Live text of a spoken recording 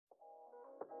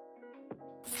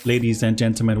Ladies and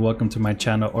gentlemen, welcome to my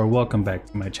channel, or welcome back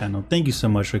to my channel. Thank you so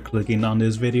much for clicking on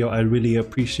this video. I really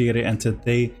appreciate it. And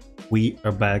today we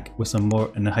are back with some more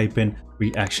ENHYPEN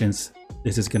reactions.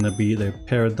 This is gonna be the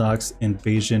ParadoXXX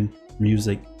Invasion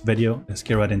music video. Let's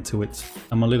get right into it.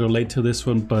 I'm a little late to this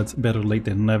one, but better late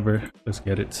than never. Let's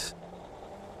get it.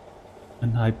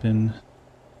 ENHYPEN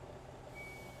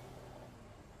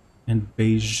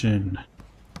Invasion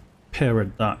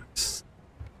ParadoXXX.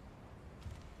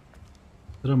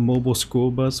 Is it a mobile school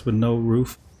bus with no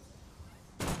roof?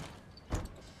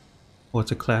 Oh,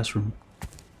 it's a classroom.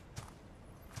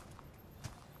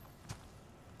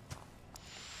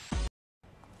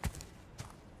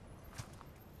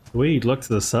 The way he looked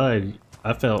to the side,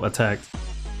 I felt attacked.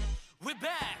 We're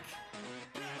back.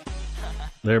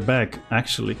 They're back,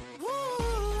 actually.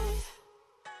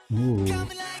 Ooh.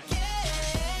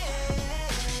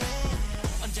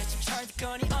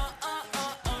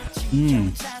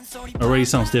 Already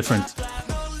sounds different.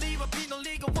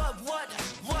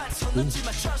 Ooh.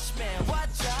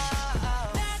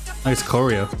 Nice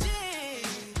choreo.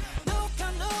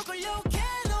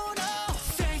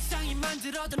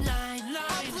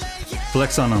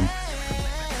 Flex on him.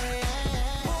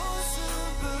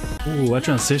 Ooh, what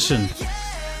transition.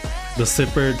 The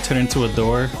zipper turned into a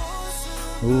door.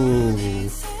 Ooh.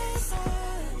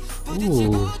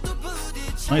 Ooh.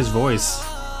 Nice voice.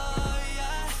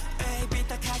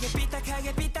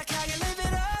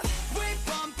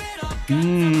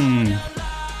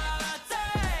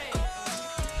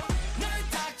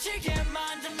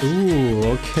 Ooh,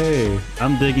 okay.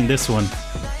 I'm digging this one.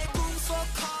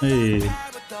 Hey.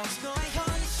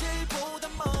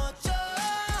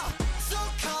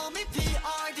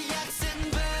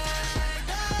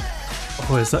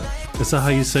 Oh, is that how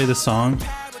you say the song?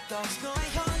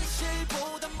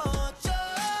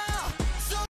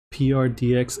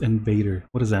 ParadoXXX Invader.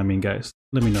 What does that mean, guys?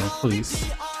 Let me know, please.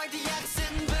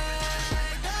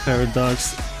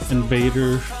 ParadoXXX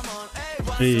Invader.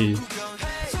 Hey.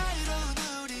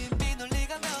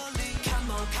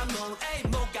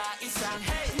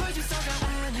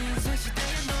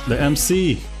 The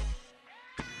MC.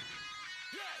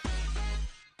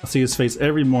 I see his face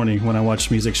every morning when I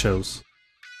watch music shows.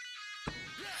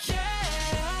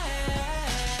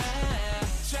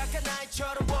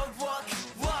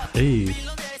 Hey.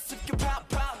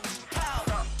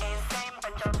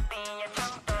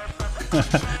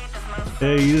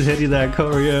 Hey, you hitting that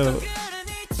choreo.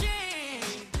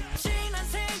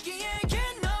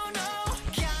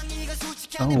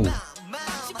 Oh.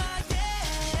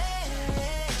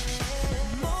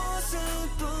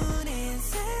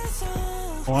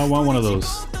 Oh, I want one of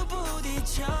those.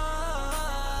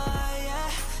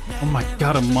 Oh my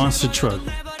god, a monster truck.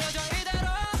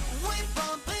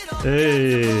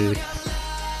 Hey.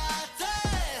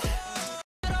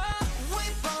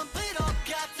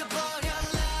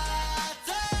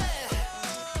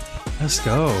 Let's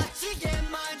go.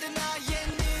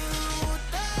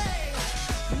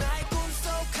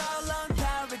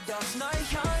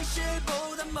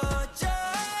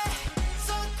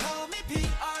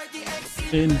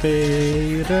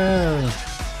 Invader.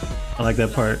 I like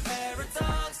that part.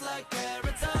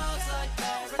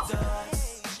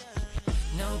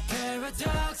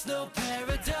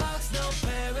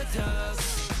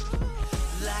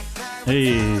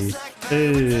 Hey,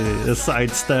 hey, a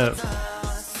side step.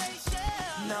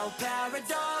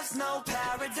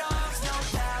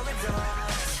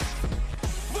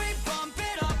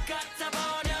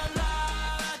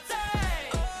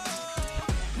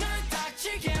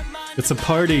 It's a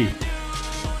party.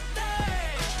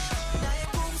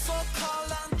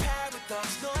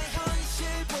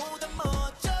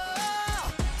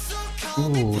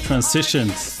 Ooh,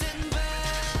 transitions.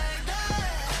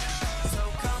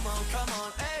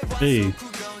 Hey.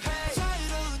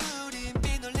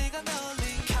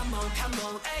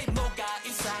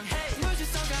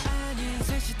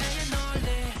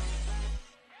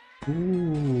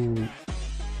 Ooh.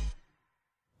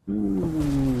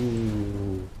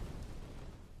 Ooh.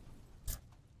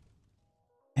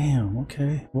 Damn,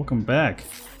 okay. Welcome back.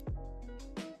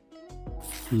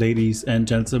 Ladies and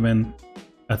gentlemen,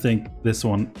 I think this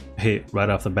one hit right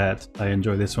off the bat. I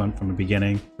enjoy this one from the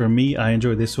beginning. For me, I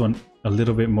enjoy this one a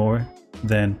little bit more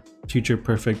than Future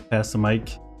Perfect Pass the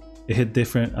Mic. It hit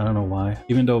different, I don't know why.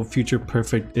 Even though Future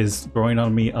Perfect is growing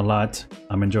on me a lot,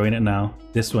 I'm enjoying it now.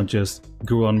 This one just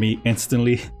grew on me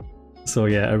instantly. So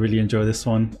yeah, I really enjoy this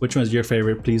one. Which one's your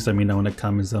favorite? Please let me know in the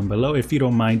comments down below if you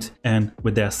don't mind. And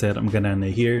with that said, I'm gonna end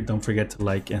it here. Don't forget to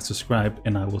like and subscribe,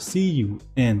 and I will see you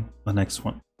in the next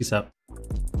one. Peace out.